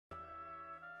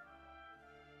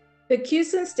The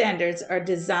QSEN standards are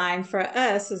designed for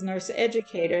us as nurse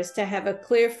educators to have a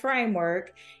clear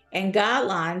framework and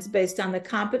guidelines based on the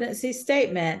competency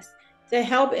statements to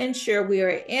help ensure we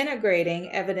are integrating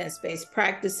evidence-based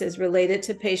practices related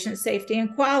to patient safety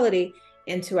and quality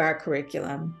into our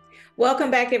curriculum. Welcome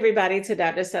back, everybody, to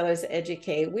Dr. Sellers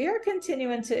Educate. We are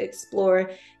continuing to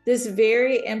explore this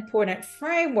very important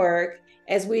framework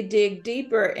as we dig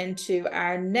deeper into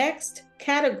our next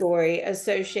category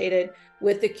associated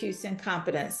with the QSEN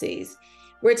competencies.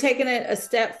 We're taking it a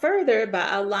step further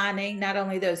by aligning not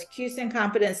only those QSEN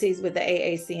competencies with the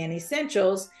AACN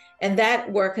essentials, and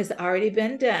that work has already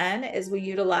been done as we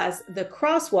utilize the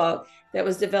crosswalk that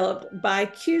was developed by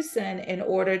QSEN in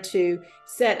order to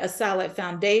set a solid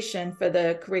foundation for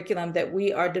the curriculum that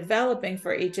we are developing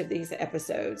for each of these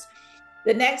episodes.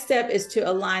 The next step is to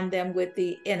align them with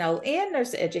the NLN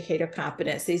nurse educator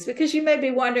competencies, because you may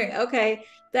be wondering, okay,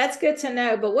 that's good to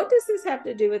know, but what does this have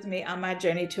to do with me on my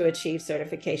journey to achieve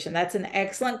certification? That's an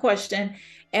excellent question,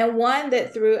 and one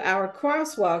that through our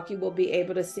crosswalk, you will be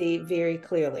able to see very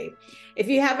clearly. If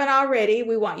you haven't already,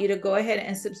 we want you to go ahead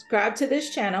and subscribe to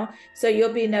this channel so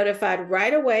you'll be notified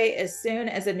right away as soon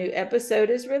as a new episode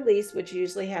is released, which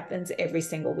usually happens every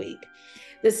single week.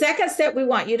 The second step we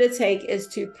want you to take is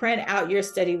to print out your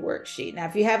study worksheet. Now,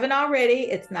 if you haven't already,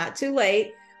 it's not too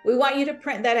late. We want you to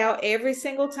print that out every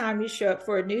single time you show up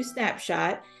for a new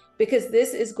snapshot, because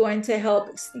this is going to help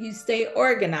you stay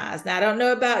organized. Now, I don't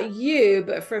know about you,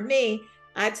 but for me,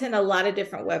 I attend a lot of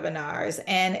different webinars,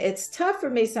 and it's tough for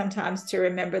me sometimes to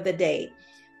remember the date.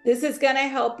 This is going to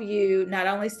help you not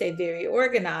only stay very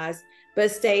organized,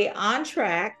 but stay on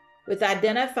track with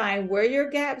identifying where your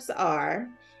gaps are,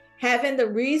 having the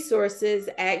resources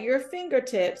at your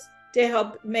fingertips to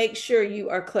help make sure you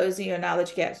are closing your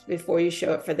knowledge gaps before you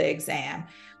show up for the exam.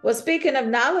 Well, speaking of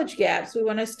knowledge gaps, we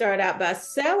want to start out by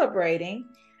celebrating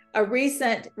a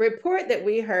recent report that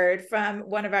we heard from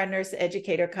one of our nurse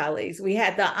educator colleagues. We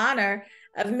had the honor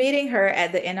of meeting her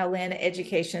at the NLN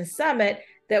Education Summit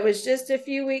that was just a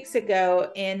few weeks ago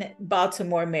in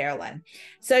Baltimore, Maryland.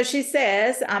 So she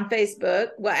says on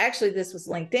Facebook, well, actually this was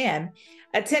LinkedIn,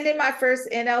 attending my first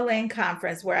NLN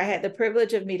conference where I had the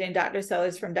privilege of meeting Dr.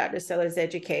 Sellers from Dr. Sellers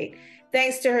Educate.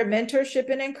 Thanks to her mentorship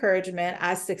and encouragement,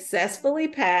 I successfully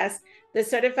passed the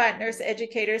Certified Nurse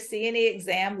Educator CNE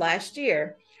exam last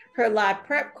year. Her live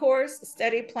prep course,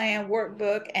 study plan,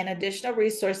 workbook, and additional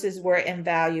resources were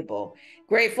invaluable.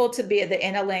 Grateful to be at the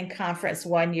NLN conference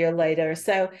 1 year later.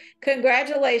 So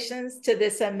congratulations to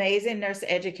this amazing nurse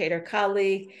educator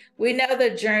colleague. We know the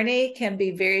journey can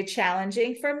be very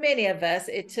challenging for many of us.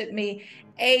 It took me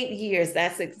 8 years.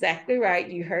 That's exactly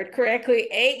right. You heard correctly.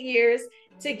 8 years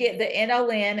to get the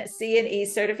NLN CNE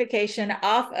certification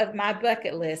off of my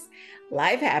bucket list.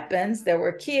 Life happens. There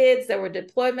were kids, there were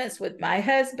deployments with my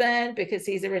husband because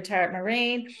he's a retired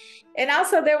Marine. And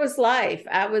also there was life.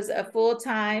 I was a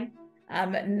full-time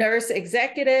nurse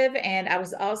executive, and I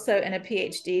was also in a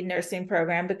PhD nursing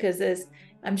program because, as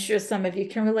I'm sure some of you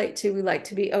can relate to, we like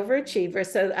to be overachievers.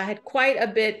 So I had quite a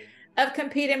bit of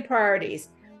competing priorities.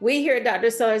 We here at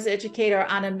Dr. Sellers Educator are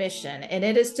on a mission, and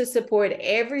it is to support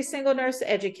every single nurse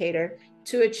educator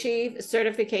to achieve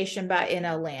certification by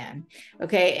NLN.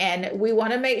 Okay, and we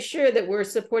want to make sure that we're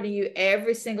supporting you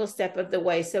every single step of the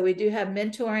way. So we do have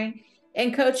mentoring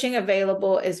and coaching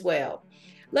available as well.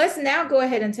 Let's now go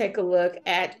ahead and take a look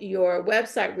at your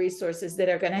website resources that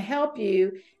are going to help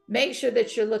you make sure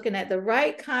that you're looking at the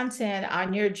right content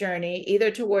on your journey, either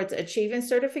towards achieving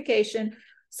certification.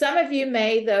 Some of you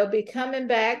may, though, be coming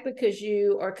back because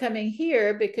you are coming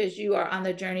here because you are on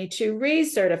the journey to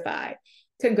recertify.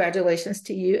 Congratulations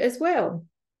to you as well.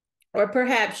 Or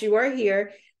perhaps you are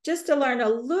here just to learn a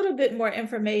little bit more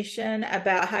information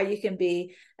about how you can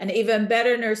be an even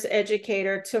better nurse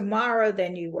educator tomorrow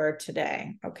than you were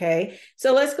today. Okay,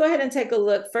 so let's go ahead and take a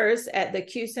look first at the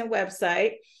QSEN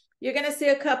website. You're going to see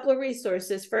a couple of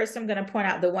resources. First, I'm going to point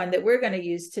out the one that we're going to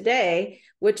use today,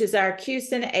 which is our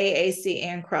QSEN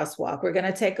AACN crosswalk. We're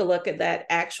going to take a look at that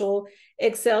actual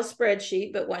Excel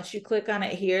spreadsheet, but once you click on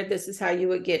it here, this is how you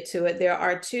would get to it. There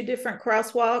are two different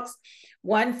crosswalks,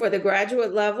 one for the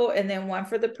graduate level and then one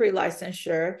for the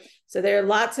pre-licensure. So there are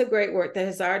lots of great work that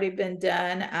has already been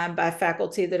done by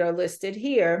faculty that are listed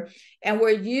here. And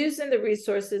we're using the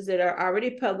resources that are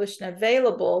already published and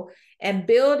available and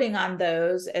building on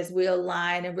those as we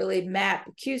align and really map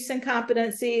QSEN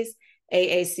competencies,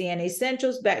 AACN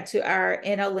essentials back to our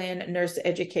NLN nurse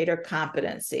educator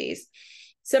competencies.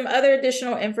 Some other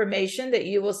additional information that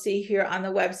you will see here on the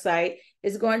website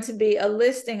is going to be a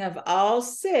listing of all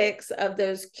 6 of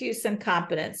those QSEN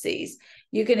competencies.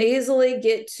 You can easily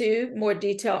get to more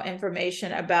detailed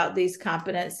information about these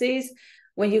competencies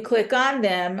when you click on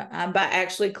them by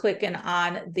actually clicking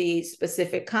on the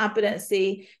specific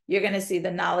competency. You're going to see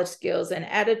the knowledge, skills, and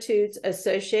attitudes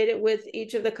associated with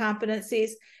each of the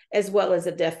competencies, as well as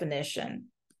a definition.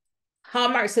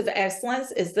 Hallmarks of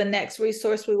Excellence is the next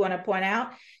resource we want to point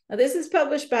out. Now, this is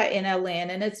published by NLN,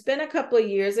 and it's been a couple of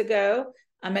years ago.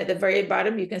 At the very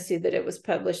bottom, you can see that it was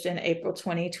published in April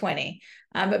 2020.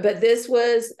 But this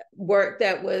was work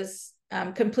that was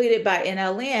completed by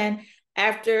NLN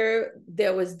after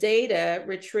there was data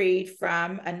retrieved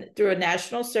through a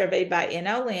national survey by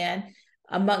NLN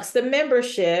amongst the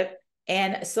membership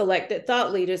and selected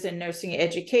thought leaders in nursing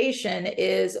education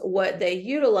is what they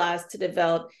utilized to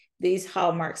develop these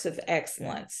hallmarks of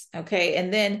excellence. Okay,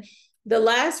 and then the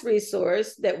last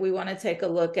resource that we want to take a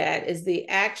look at is the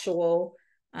actual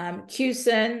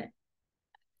QSEN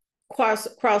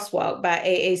crosswalk by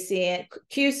AACN.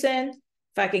 QSEN,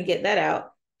 if I can get that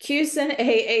out, QSEN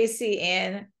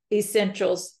AACN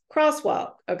Essentials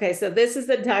Crosswalk. Okay, so this is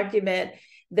the document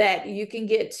that you can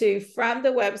get to from the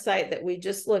website that we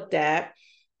just looked at.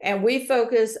 And we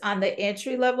focus on the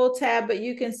entry level tab, but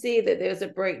you can see that there's a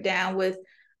breakdown with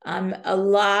a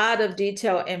lot of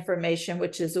detailed information,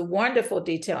 which is a wonderful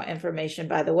detailed information,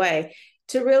 by the way,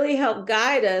 to really help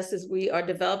guide us as we are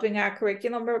developing our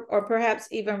curriculum or perhaps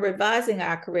even revising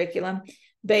our curriculum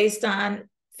based on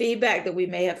feedback that we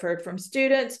may have heard from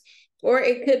students, or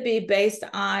it could be based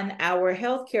on our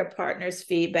healthcare partners'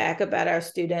 feedback about our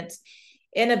students'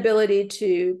 inability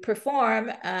to perform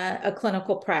a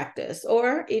clinical practice,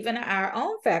 or even our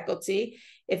own faculty,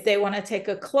 if they want to take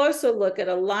a closer look at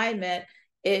alignment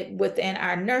within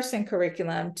our nursing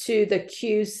curriculum to the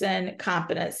QSEN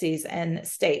competencies and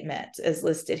statements as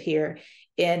listed here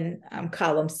in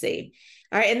column C.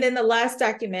 All right, and then the last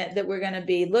document that we're going to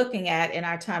be looking at in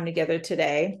our time together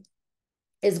today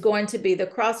is going to be the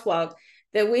crosswalk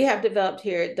that we have developed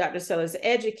here at Dr. Sellers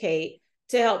Educate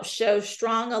to help show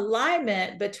strong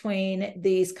alignment between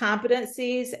these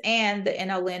competencies and the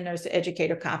NLN Nurse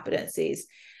Educator competencies.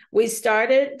 We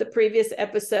started the previous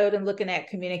episode in looking at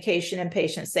communication and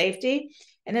patient safety.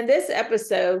 And in this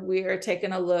episode, we are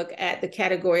taking a look at the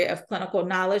category of clinical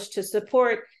knowledge to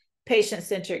support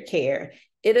patient-centered care.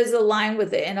 It is aligned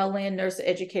with the NLN Nurse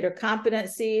Educator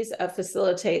competencies of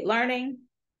facilitate learning,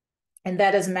 and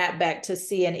that is mapped back to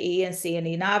CNE and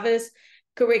CNE Novice.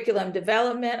 Curriculum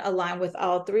development aligned with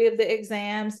all three of the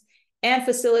exams, and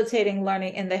facilitating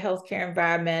learning in the healthcare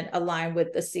environment aligned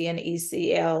with the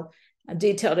CNECL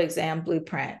detailed exam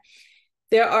blueprint.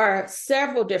 There are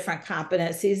several different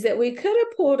competencies that we could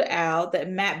have pulled out that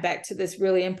map back to this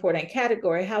really important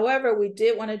category. However, we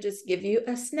did want to just give you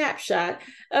a snapshot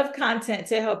of content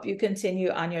to help you continue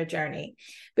on your journey.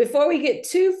 Before we get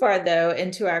too far, though,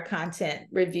 into our content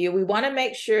review, we want to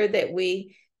make sure that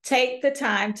we take the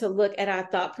time to look at our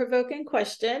thought-provoking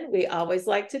question. We always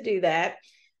like to do that.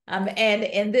 And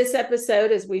in this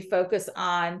episode, as we focus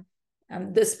on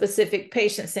the specific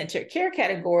patient-centered care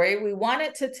category, we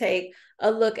wanted to take a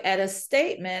look at a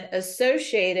statement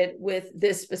associated with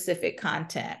this specific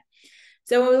content.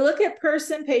 So when we look at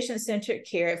patient-centered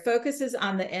care, it focuses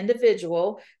on the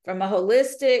individual from a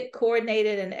holistic,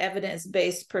 coordinated, and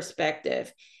evidence-based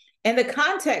perspective. In the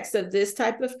context of this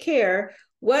type of care,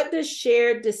 what does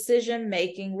shared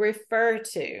decision-making refer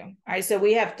to? All right, so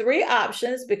we have three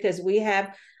options because we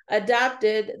have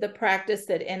adopted the practice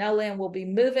that NLN will be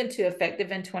moving to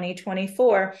effective in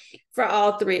 2024 for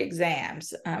all three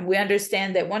exams. We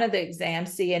understand that one of the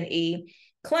exams, CNE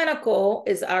Clinical,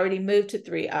 is already moved to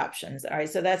three options. All right,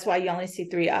 so that's why you only see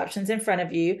three options in front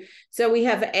of you. So we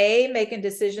have A, making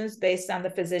decisions based on the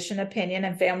physician opinion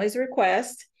and family's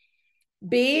request.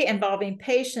 B, involving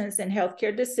patients in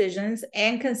healthcare decisions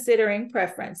and considering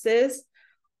preferences.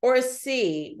 Or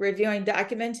C, reviewing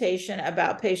documentation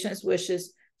about patients'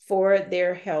 wishes for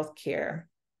their health care.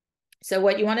 So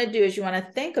what you want to do is you want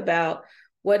to think about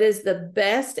what is the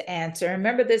best answer.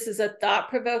 Remember, this is a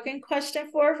thought-provoking question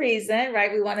for a reason,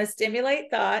 right? We want to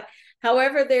stimulate thought.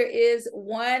 However, there is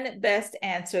one best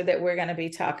answer that we're going to be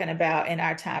talking about in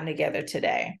our time together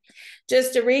today.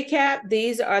 Just to recap,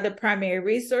 these are the primary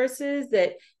resources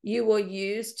that you will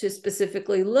use to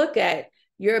specifically look at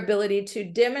your ability to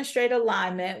demonstrate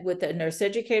alignment with the nurse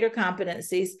educator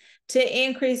competencies to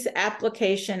increase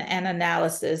application and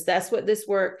analysis. That's what this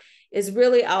work is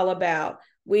really all about.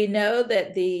 We know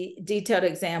that the detailed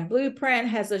exam blueprint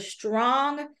has a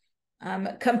strong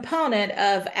component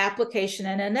of application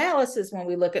and analysis when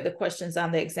we look at the questions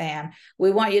on the exam.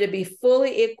 We want you to be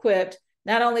fully equipped,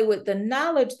 not only with the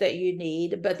knowledge that you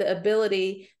need, but the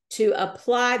ability to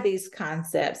apply these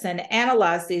concepts and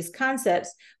analyze these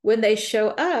concepts when they show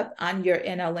up on your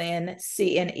NLN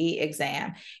CNE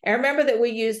exam. And remember that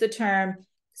we use the term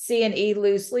CNE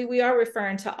loosely. We are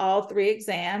referring to all 3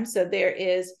 exams. So there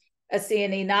is a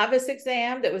CNE novice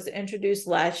exam that was introduced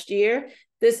last year.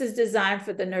 This is designed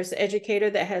for the nurse educator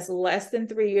that has less than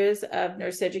 3 years of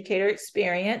nurse educator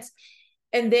experience.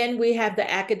 And then we have the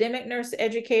academic nurse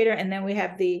educator, and then we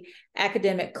have the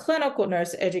academic clinical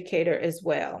nurse educator as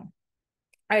well. All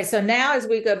right, so now as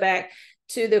we go back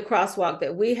to the crosswalk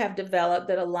that we have developed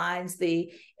that aligns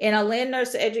the NLN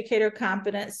nurse educator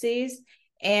competencies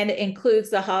and includes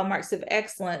the hallmarks of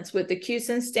excellence with the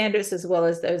QSEN standards as well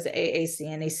as those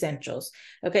AACN essentials.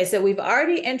 Okay, so we've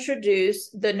already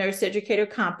introduced the nurse educator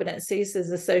competencies as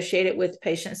associated with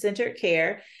patient-centered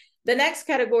care. The next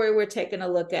category we're taking a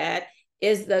look at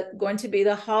is going to be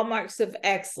the hallmarks of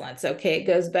excellence. Okay, it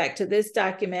goes back to this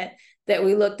document that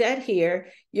we looked at here.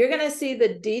 You're going to see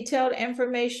the detailed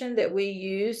information that we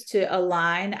use to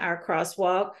align our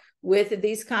crosswalk with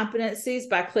these competencies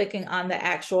by clicking on the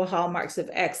actual hallmarks of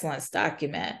excellence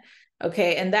document.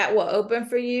 Okay, and that will open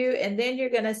for you. And then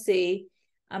you're going to see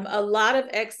a lot of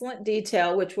excellent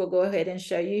detail, which we'll go ahead and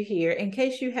show you here. In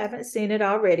case you haven't seen it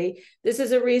already, this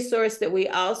is a resource that we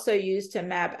also use to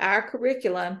map our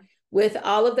curriculum with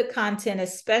all of the content,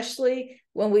 especially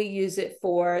when we use it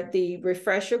for the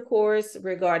refresher course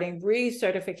regarding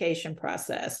recertification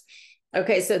process.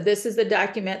 Okay, so this is the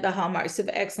document, the Hallmarks of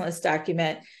Excellence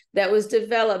document that was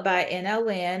developed by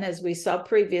NLN, as we saw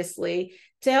previously,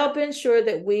 to help ensure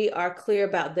that we are clear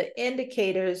about the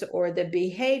indicators or the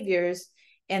behaviors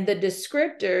and the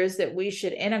descriptors that we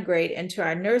should integrate into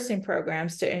our nursing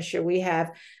programs to ensure we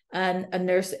have a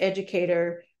nurse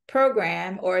educator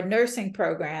program or a nursing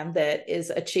program that is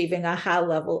achieving a high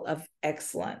level of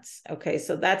excellence. Okay,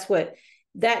 so that's what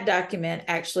that document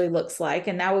actually looks like.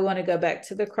 And now we want to go back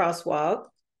to the crosswalk.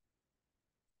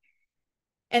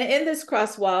 And in this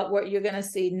crosswalk, what you're going to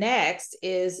see next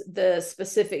is the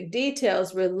specific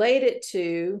details related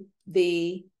to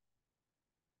the,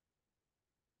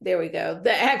 there we go,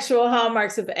 the actual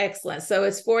hallmarks of excellence. So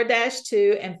it's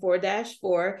 4-2 and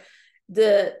 4-4.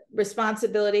 The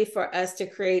responsibility for us to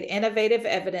create innovative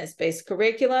evidence-based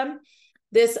curriculum.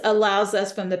 This allows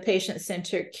us from the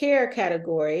patient-centered care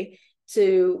category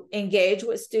to engage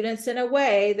with students in a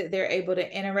way that they're able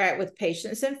to interact with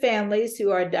patients and families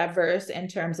who are diverse in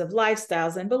terms of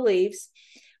lifestyles and beliefs.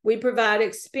 We provide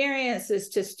experiences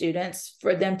to students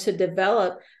for them to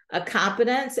develop a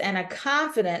competence and a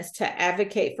confidence to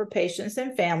advocate for patients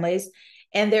and families,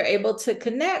 and they're able to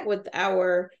connect with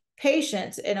our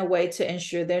patients in a way to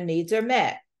ensure their needs are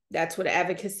met. That's what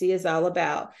advocacy is all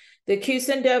about. The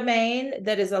QSEN domain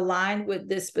that is aligned with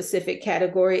this specific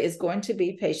category is going to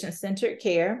be patient-centered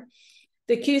care.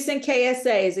 The QSEN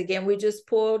KSAs, again, we just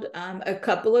pulled a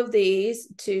couple of these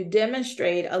to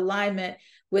demonstrate alignment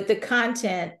with the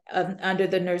content under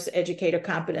the nurse educator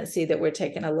competency that we're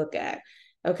taking a look at.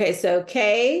 Okay, so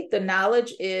K, the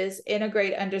knowledge is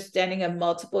integrate understanding of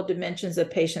multiple dimensions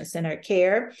of patient-centered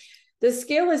care. The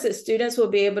skill is that students will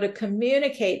be able to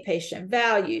communicate patient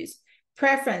values,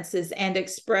 preferences, and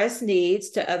express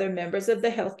needs to other members of the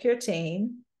healthcare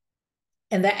team.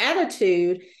 And the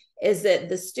attitude is that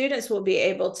the students will be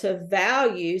able to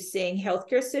value seeing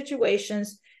healthcare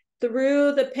situations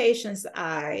through the patient's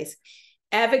eyes,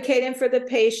 advocating for the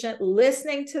patient,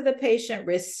 listening to the patient,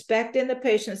 respecting the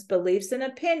patient's beliefs and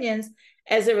opinions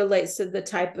as it relates to the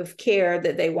type of care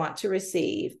that they want to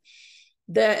receive.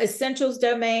 The essentials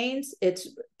domains, it's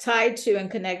tied to and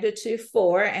connected to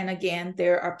 4. And again,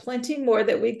 there are plenty more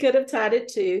that we could have tied it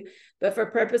to, but for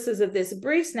purposes of this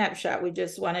brief snapshot, we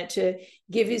just wanted to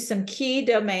give you some key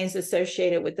domains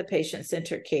associated with the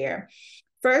patient-centered care.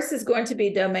 First is going to be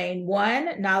domain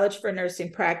 1, knowledge for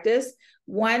nursing practice.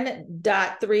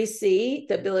 1.3c,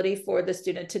 the ability for the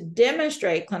student to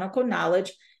demonstrate clinical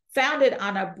knowledge founded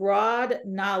on a broad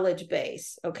knowledge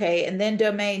base, okay? And then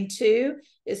domain 2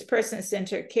 is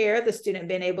person-centered care, the student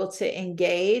being able to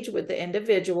engage with the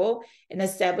individual in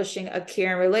establishing a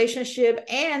caring relationship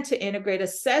and to integrate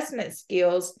assessment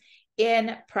skills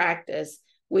in practice.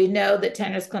 We know that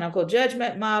Tanner's clinical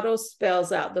judgment model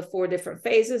spells out the 4 different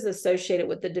phases associated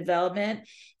with the development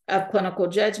of clinical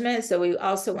judgment. So we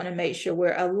also want to make sure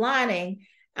we're aligning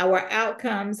our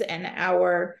outcomes and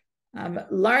our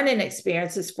learning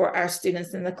experiences for our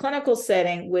students in the clinical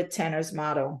setting with Tanner's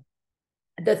model.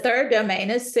 The third domain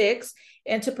is 6,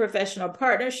 interprofessional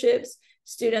partnerships.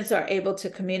 Students are able to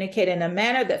communicate in a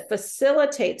manner that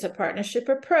facilitates a partnership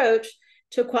approach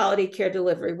to quality care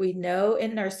delivery. We know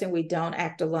in nursing we don't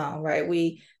act alone, right?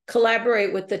 We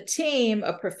collaborate with the team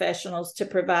of professionals to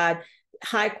provide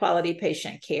high quality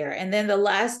patient care. And then the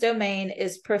last domain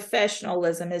is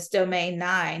professionalism, is domain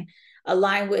 9,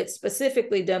 aligned with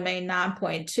specifically domain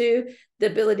 9.2, the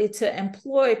ability to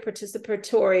employ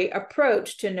participatory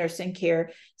approach to nursing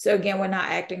care. So again, we're not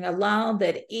acting alone,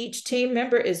 that each team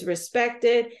member is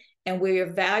respected and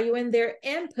we're valuing their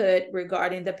input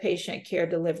regarding the patient care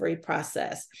delivery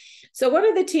process. So what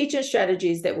are the teaching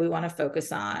strategies that we want to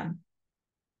focus on?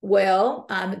 Well,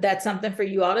 that's something for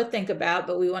you all to think about,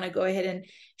 but we want to go ahead and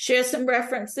share some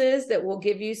references that will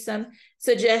give you some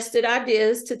suggested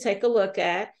ideas to take a look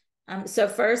at. So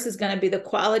first is going to be the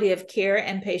quality of care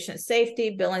and patient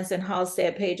safety, Billings and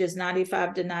Halstead, pages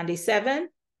 95 to 97.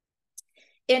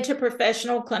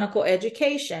 Interprofessional clinical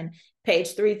education,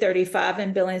 page 335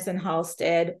 in Billings and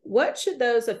Halstead. What should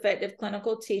those effective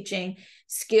clinical teaching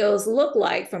skills look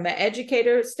like from an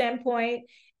educator standpoint?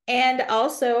 And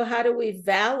also, how do we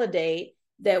validate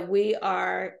that we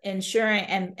are ensuring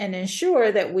and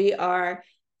ensure that we are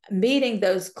meeting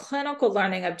those clinical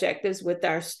learning objectives with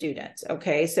our students?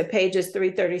 Okay, so pages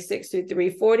 336 through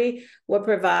 340 will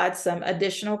provide some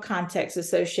additional context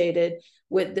associated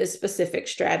with this specific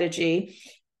strategy.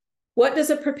 What does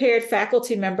a prepared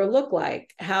faculty member look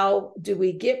like? How do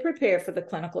we get prepared for the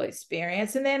clinical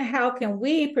experience? And then how can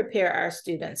we prepare our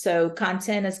students? So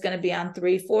content is going to be on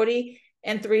 340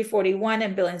 and 341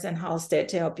 in Billings and Halstead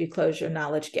to help you close your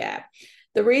knowledge gap.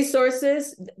 The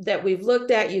resources that we've looked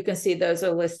at, you can see those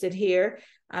are listed here.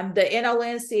 The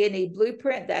NLN C&E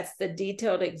blueprint, that's the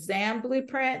detailed exam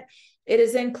blueprint. It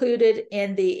is included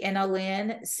in the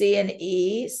NLN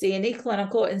C&E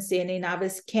clinical and C&E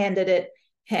novice candidate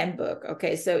handbook.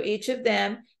 Okay, so each of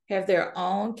them have their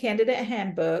own candidate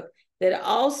handbook that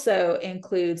also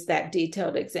includes that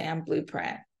detailed exam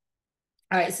blueprint.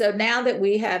 All right, so now that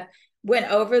we have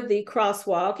went over the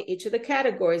crosswalk, each of the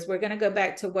categories, we're going to go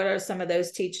back to what are some of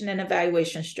those teaching and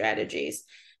evaluation strategies.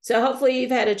 So hopefully you've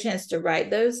had a chance to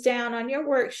write those down on your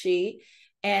worksheet,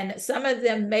 and some of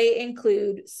them may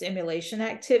include simulation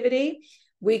activity.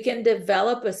 We can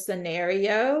develop a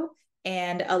scenario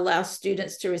and allow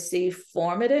students to receive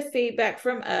formative feedback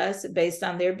from us based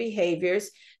on their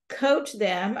behaviors, coach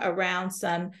them around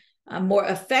some more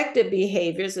effective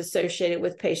behaviors associated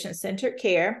with patient-centered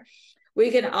care. We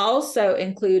can also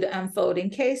include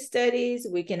unfolding case studies.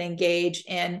 We can engage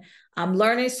in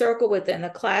learning circle within the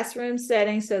classroom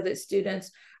setting so that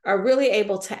students are really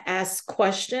able to ask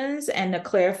questions and to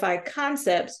clarify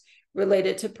concepts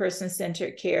related to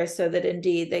person-centered care so that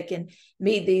indeed they can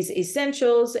meet these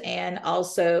essentials and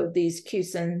also these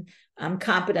QSEN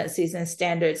competencies and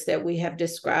standards that we have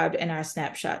described in our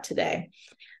snapshot today.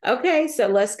 Okay, so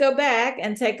let's go back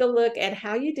and take a look at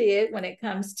how you did when it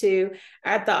comes to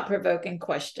our thought-provoking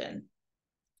question.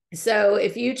 So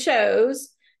if you chose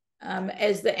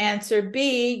as the answer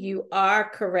B, you are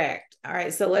correct. All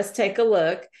right, so let's take a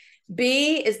look.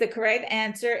 B is the correct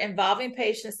answer, involving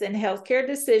patients in healthcare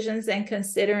decisions and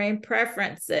considering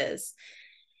preferences.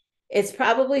 It's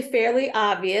probably fairly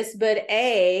obvious, but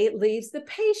A leaves the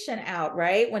patient out,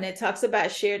 right? When it talks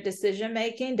about shared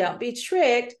decision-making, don't be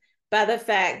tricked by the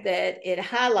fact that it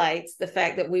highlights the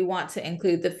fact that we want to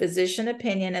include the physician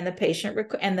opinion and the patient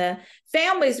and the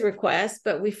family's request,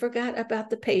 but we forgot about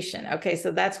the patient. Okay,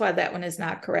 so that's why that one is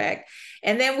not correct.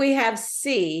 And then we have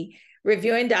C,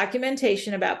 reviewing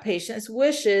documentation about patients'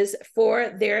 wishes for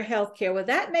their health care. Well,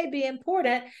 that may be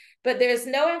important, but there's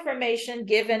no information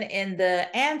given in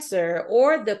the answer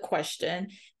or the question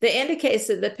that indicates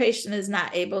that the patient is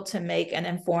not able to make an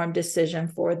informed decision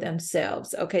for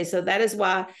themselves. Okay, so that is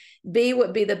why B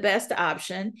would be the best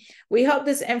option. We hope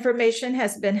this information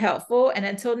has been helpful, and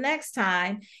until next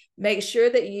time, make sure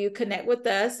that you connect with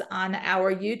us on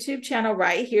our YouTube channel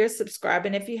right here,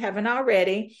 subscribing if you haven't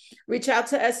already. Reach out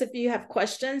to us if you have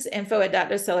questions,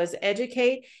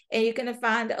 info@Dr.Sellers-Educate, and you can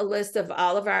find a list of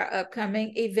all of our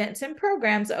upcoming events and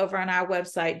programs over on our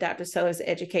website,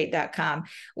 drsellerseducate.com.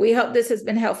 We hope this has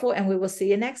been helpful, and we will see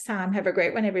you next time. Have a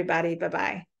great one, everybody.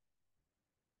 Bye-bye.